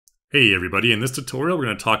Hey everybody, in this tutorial we're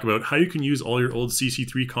going to talk about how you can use all your old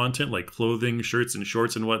CC3 content like clothing, shirts and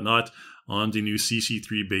shorts and whatnot on the new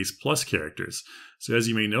CC3 Base Plus characters. So as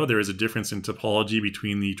you may know, there is a difference in topology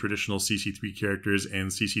between the traditional CC3 characters and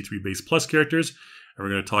CC3 Base Plus characters, and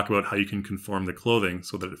we're going to talk about how you can conform the clothing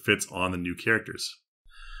so that it fits on the new characters.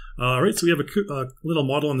 Alright, so we have a little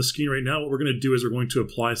model on the screen right now. What we're going to do is we're going to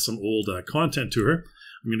apply some old content to her.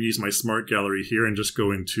 I'm going to use my smart gallery here and just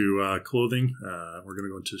go into clothing. We're going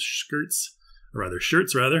to go into shirts. And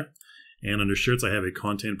under shirts, I have a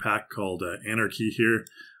content pack called Anarchy here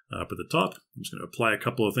up at the top. I'm just going to apply a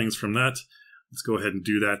couple of things from that. Let's go ahead and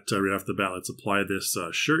do that right off the bat. Let's apply this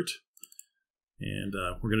shirt. And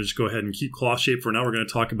we're going to just go ahead and keep cloth shape for now. We're going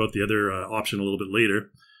to talk about the other option a little bit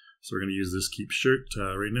later. So we're going to use this keep shirt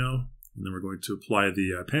right now. And then we're going to apply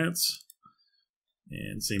the pants.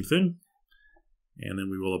 And same thing. And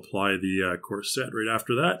then we will apply the corset right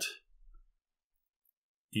after that.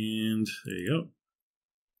 And there you go.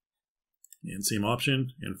 And same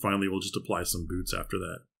option. And finally, we'll just apply some boots after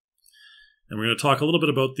that. And we're going to talk a little bit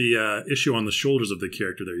about the issue on the shoulders of the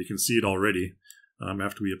character there. You can see it already.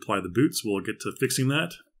 After we apply the boots, we'll get to fixing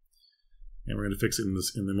that. And we're going to fix it in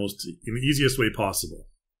the easiest way possible.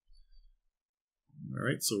 All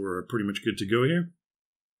right, so we're pretty much good to go here.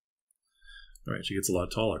 All right, she gets a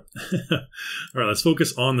lot taller. All right, let's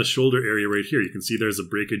focus on the shoulder area right here. You can see there's a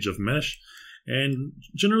breakage of mesh. And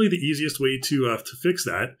generally the easiest way to fix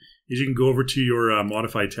that is you can go over to your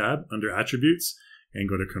Modify tab under Attributes and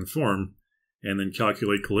go to Conform and then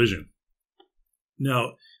Calculate Collision.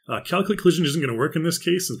 Now, Calculate Collision isn't going to work in this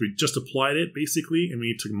case since we just applied it basically and we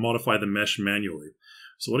need to modify the mesh manually.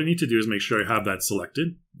 So what I need to do is make sure I have that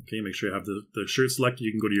selected. Okay, make sure I have the shirt selected.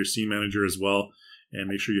 You can go to your Scene Manager as well. And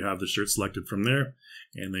make sure you have the shirt selected from there.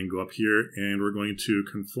 And then go up here and we're going to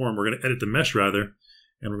conform. We're going to edit the mesh rather.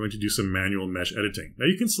 And we're going to do some manual mesh editing. Now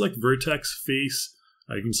you can select vertex, face,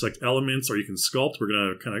 you can select elements, or you can sculpt. We're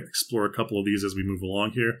going to kind of explore a couple of these as we move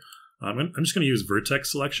along here. I'm just going to use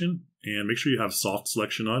vertex selection. And make sure you have soft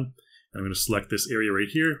selection on. And I'm going to select this area right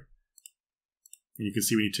here. And you can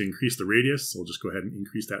see we need to increase the radius. So we'll just go ahead and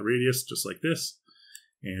increase that radius just like this.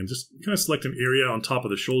 And just kind of select an area on top of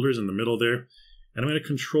the shoulders in the middle there. And I'm going to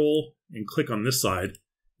control and click on this side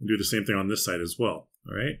and do the same thing on this side as well.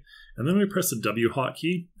 All right. And then I'm going to press the W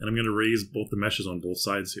hotkey and I'm going to raise both the meshes on both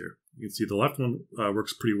sides here. You can see the left one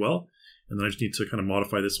works pretty well. And then I just need to kind of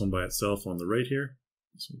modify this one by itself on the right here.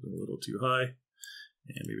 This one's a little too high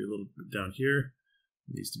and maybe a little bit down here.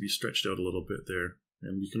 It needs to be stretched out a little bit there.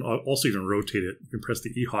 And you can also even rotate it. You can press the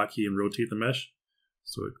E hotkey and rotate the mesh.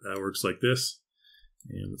 So that works like this.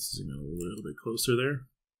 And let's zoom in a little bit closer there.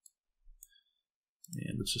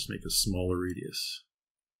 And let's just make a smaller radius.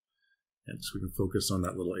 And so we can focus on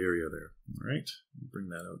that little area there. All right, bring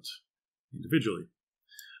that out individually.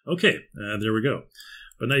 Okay, there we go.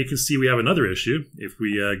 But now you can see we have another issue. If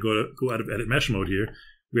we go out of edit mesh mode here,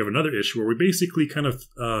 we have another issue where we basically kind of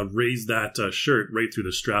raise that shirt right through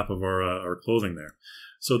the strap of our clothing there.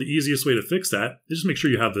 So the easiest way to fix that is just make sure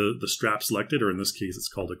you have the strap selected, or in this case, it's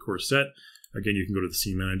called a corset. Again, you can go to the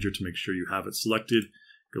Scene Manager to make sure you have it selected.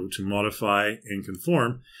 Go to Modify and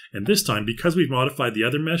Conform. And this time, because we've modified the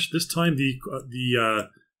other mesh, this time the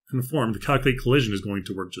Calculate Collision is going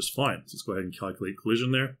to work just fine. So let's go ahead and Calculate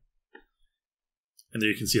Collision there. And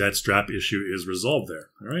there you can see that strap issue is resolved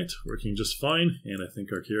there. All right, working just fine. And I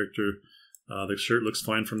think our character, the shirt looks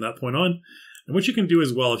fine from that point on. And what you can do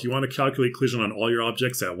as well, if you want to calculate collision on all your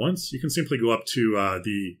objects at once, you can simply go up to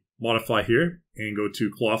the Modify here and go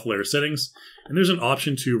to Cloth Layer Settings, and there's an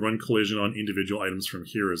option to run collision on individual items from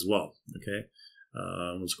here as well. Okay,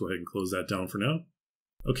 let's go ahead and close that down for now.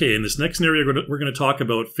 Okay, in this next scenario, we're going to talk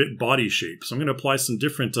about fit body shape. So I'm going to apply some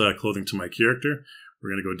different clothing to my character.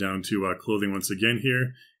 We're going to go down to clothing once again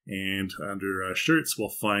here, and under shirts, we'll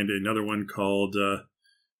find another one called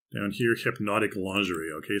down here, hypnotic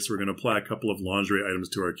lingerie. Okay, so we're going to apply a couple of lingerie items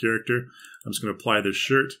to our character. I'm just going to apply this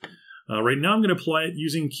shirt. Right now I'm going to apply it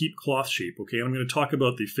using keep cloth shape, okay? And I'm going to talk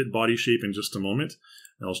about the fit body shape in just a moment.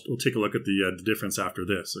 And we'll take a look at the difference after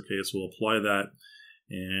this, okay? So we'll apply that,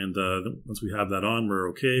 and once we have that on, we're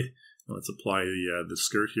okay. Now let's apply the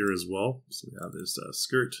skirt here as well. So we have this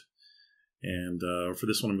skirt, and for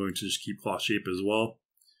this one I'm going to just keep cloth shape as well.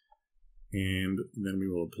 And then we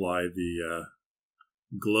will apply the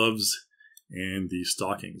gloves and the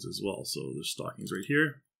stockings as well. So there's stockings right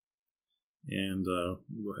here. And we'll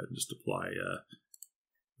go ahead and just apply the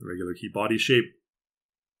regular keep body shape,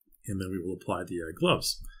 and then we will apply the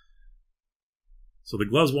gloves. So the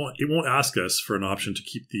gloves won't ask us for an option to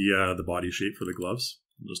keep the body shape for the gloves.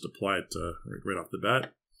 We'll just apply it right off the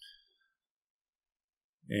bat.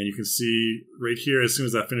 And you can see right here, as soon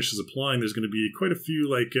as that finishes applying, there's going to be quite a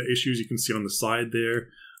few issues you can see on the side there,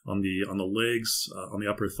 on the legs, on the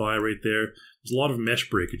upper thigh right there. There's a lot of mesh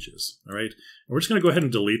breakages. All right, and we're just going to go ahead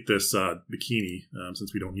and delete this bikini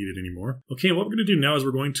since we don't need it anymore. Okay, what we're going to do now is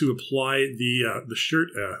we're going to apply the shirt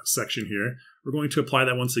section here. We're going to apply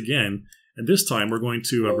that once again, and this time we're going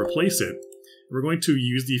to replace it. We're going to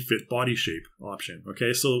use the fit body shape option.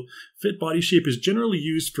 Okay, so fit body shape is generally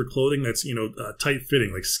used for clothing that's tight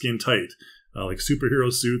fitting, like skin tight, like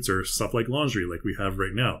superhero suits or stuff like lingerie, like we have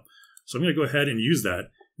right now. So I'm going to go ahead and use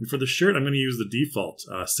that. And for the shirt, I'm going to use the default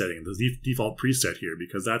setting, the default preset here,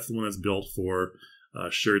 because that's the one that's built for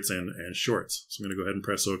shirts and shorts. So I'm going to go ahead and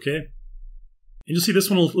press OK. And you'll see this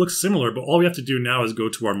one will look similar, but all we have to do now is go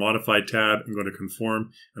to our modified tab. I'm going to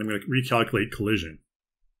conform, and I'm going to recalculate collision.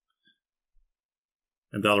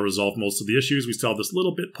 And that'll resolve most of the issues. We still have this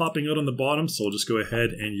little bit popping out on the bottom, so I'll just go ahead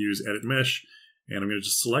and use Edit Mesh. And I'm going to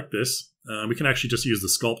just select this. We can actually just use the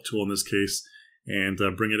Sculpt tool in this case and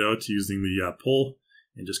bring it out using the pull.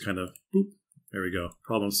 And just kind of, boop, there we go,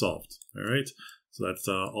 problem solved. All right, so that's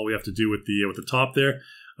all we have to do with the top there.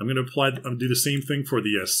 I'm going to do the same thing for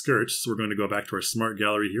the skirt. So we're going to go back to our Smart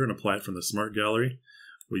Gallery here and apply it from the Smart Gallery.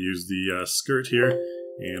 We'll use the skirt here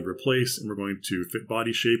and replace, and we're going to fit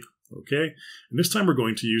body shape. Okay, and this time we're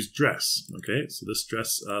going to use dress. Okay, so this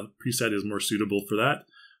dress preset is more suitable for that.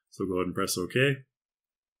 So go ahead and press OK.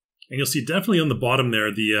 And you'll see definitely on the bottom there,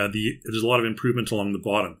 there's a lot of improvement along the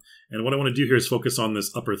bottom. And what I want to do here is focus on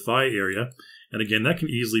this upper thigh area. And again, that can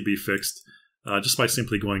easily be fixed just by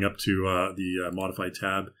simply going up to the Modified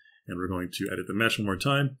tab. And we're going to edit the mesh one more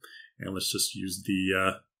time. And let's just use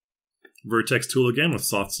the Vertex tool again with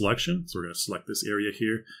soft selection. So we're going to select this area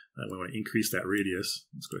here. We want to increase that radius.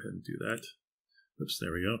 Let's go ahead and do that. Oops,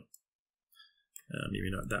 there we go. Maybe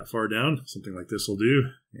not that far down. Something like this will do.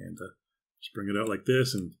 And just bring it out like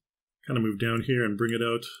this and kind of move down here and bring it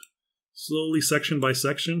out slowly, section by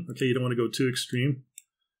section. Okay, you don't want to go too extreme.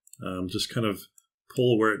 Just kind of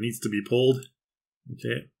pull where it needs to be pulled.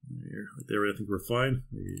 Okay, right there I think we're fine.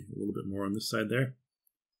 Maybe a little bit more on this side there.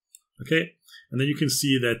 Okay, and then you can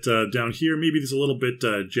see that down here, maybe it's a little bit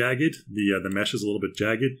jagged. The mesh is a little bit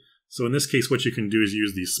jagged. So in this case, what you can do is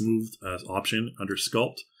use the smooth option under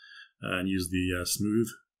Sculpt and use the smooth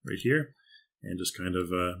right here. And just kind of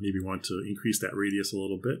maybe want to increase that radius a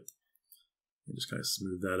little bit. And just kind of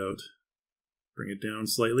smooth that out. Bring it down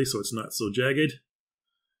slightly so it's not so jagged.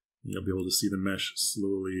 And you'll be able to see the mesh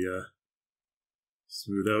slowly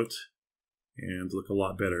smooth out and look a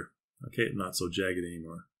lot better. Okay, not so jagged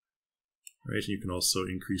anymore. Right, and you can also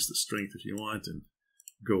increase the strength if you want and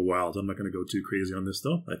go wild. I'm not going to go too crazy on this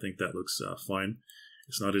though. I think that looks fine.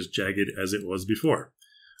 It's not as jagged as it was before.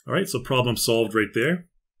 All right, so problem solved right there.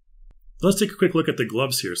 Let's take a quick look at the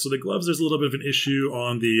gloves here. So the gloves, there's a little bit of an issue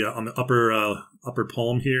on the upper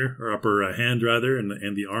palm here, or upper hand rather, and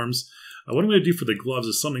the arms. What I'm going to do for the gloves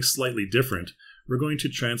is something slightly different. We're going to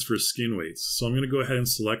transfer skin weights. So I'm going to go ahead and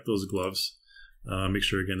select those gloves. Make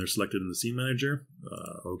sure again they're selected in the scene manager.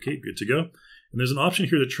 Okay, good to go. And there's an option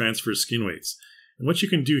here to transfer skin weights. And what you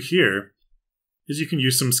can do here is you can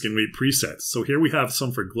use some skin weight presets. So here we have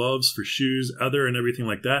some for gloves, for shoes, other, and everything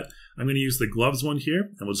like that. I'm going to use the gloves one here,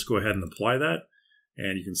 and we'll just go ahead and apply that.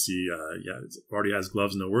 And you can see, yeah, it already has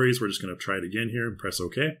gloves, no worries. We're just going to try it again here and press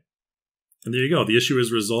OK. And there you go. The issue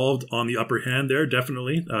is resolved on the upper hand there,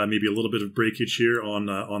 definitely. Maybe a little bit of breakage here on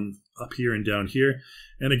up here and down here.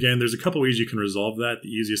 And again, there's a couple ways you can resolve that. The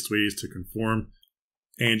easiest way is to conform.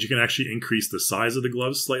 And you can actually increase the size of the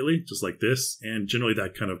gloves slightly, just like this. And generally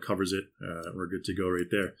that kind of covers it. We're good to go right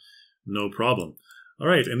there. No problem. All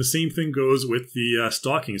right, and the same thing goes with the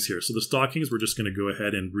stockings here. So the stockings, we're just going to go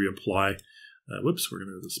ahead and reapply. Whoops, we're going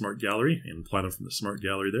to go to the Smart Gallery and apply them from the Smart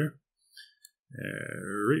Gallery there.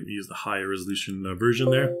 Right, we use the higher resolution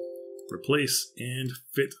version there. Replace and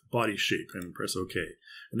fit body shape and press OK.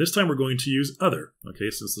 And this time we're going to use other,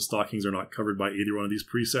 okay, since the stockings are not covered by either one of these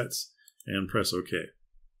presets, and press OK.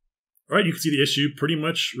 All right, you can see the issue pretty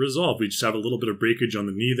much resolved. We just have a little bit of breakage on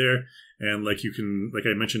the knee there, and like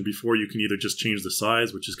I mentioned before, you can either just change the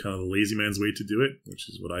size, which is kind of the lazy man's way to do it, which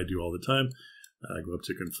is what I do all the time. Go up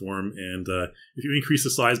to conform, and if you increase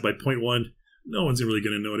the size by 0.1, no one's really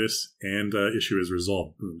going to notice, and issue is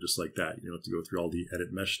resolved. Boom, just like that. You don't have to go through all the edit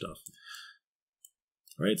mesh stuff.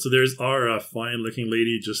 All right, so there's our fine-looking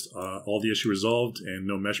lady, just all the issue resolved and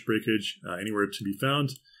no mesh breakage anywhere to be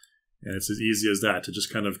found. And it's as easy as that to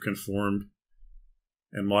just kind of conform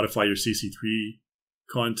and modify your CC3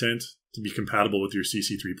 content to be compatible with your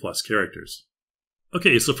CC3 Plus characters.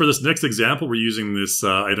 Okay, so for this next example, we're using this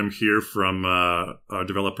item here from our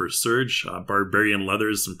developer Surge, Barbarian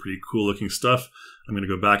Leathers, some pretty cool looking stuff. I'm going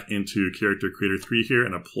to go back into Character Creator 3 here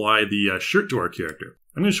and apply the shirt to our character.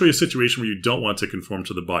 I'm going to show you a situation where you don't want to conform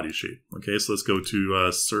to the body shape. Okay, so let's go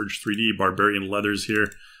to Surge 3D, Barbarian Leathers here.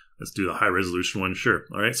 Let's do the high resolution one, sure.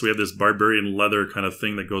 All right, so we have this barbarian leather kind of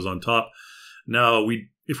thing that goes on top. Now,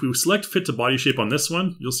 if we select fit to body shape on this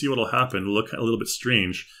one, you'll see what'll happen. It'll look a little bit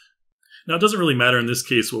strange. Now, it doesn't really matter in this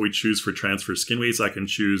case what we choose for transfer skin weights. I can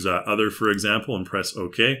choose other, for example, and press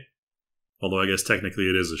OK. Although I guess technically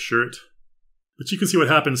it is a shirt. But you can see what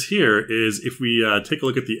happens here is if we take a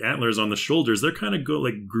look at the antlers on the shoulders, they're kind of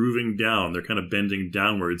grooving down. They're kind of bending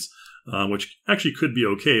downwards, which actually could be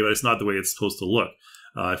okay, but it's not the way it's supposed to look.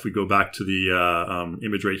 If we go back to the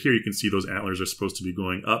image right here, you can see those antlers are supposed to be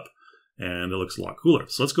going up, and it looks a lot cooler.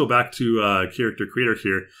 So let's go back to Character Creator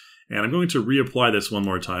here, and I'm going to reapply this one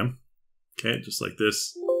more time. Okay, just like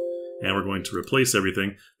this. And we're going to replace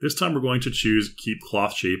everything. This time we're going to choose Keep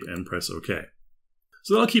Cloth Shape and press OK.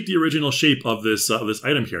 So that'll keep the original shape of this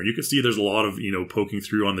item here. And you can see there's a lot of, poking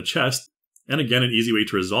through on the chest. And again, an easy way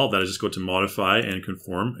to resolve that is just go to Modify and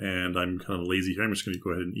Conform. And I'm kind of lazy here. I'm just going to go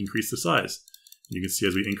ahead and increase the size. You can see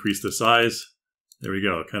as we increase the size, there we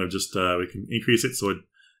go. Kind of just, we can increase it so it,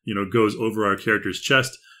 goes over our character's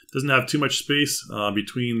chest. Doesn't have too much space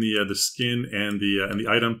between the skin and the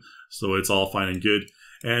item. So it's all fine and good.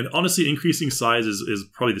 And honestly, increasing size is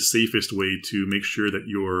probably the safest way to make sure that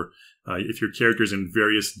if your character's in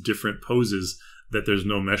various different poses, that there's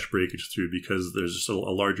no mesh breakage through, because there's just a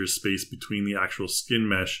larger space between the actual skin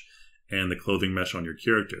mesh and the clothing mesh on your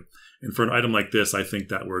character. And for an item like this, I think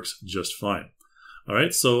that works just fine. All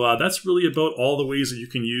right, so that's really about all the ways that you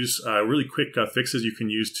can use really quick fixes you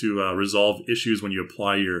can use to resolve issues when you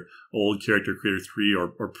apply your old Character Creator 3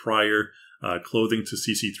 or prior clothing to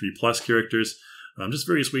CC3 Plus characters. Just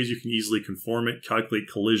various ways you can easily conform it, calculate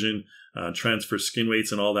collision, transfer skin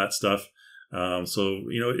weights, and all that stuff. So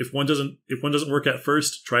if one doesn't work at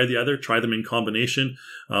first, try the other. Try them in combination.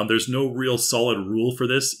 There's no real solid rule for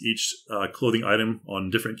this. Each clothing item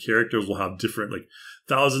on different characters will have different,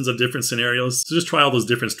 thousands of different scenarios. So just try all those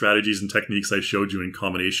different strategies and techniques I showed you in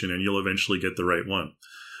combination, and you'll eventually get the right one.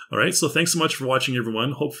 All right, so thanks so much for watching,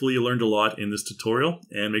 everyone. Hopefully you learned a lot in this tutorial,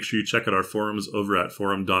 and make sure you check out our forums over at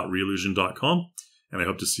forum.reallusion.com, and I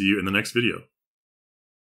hope to see you in the next video.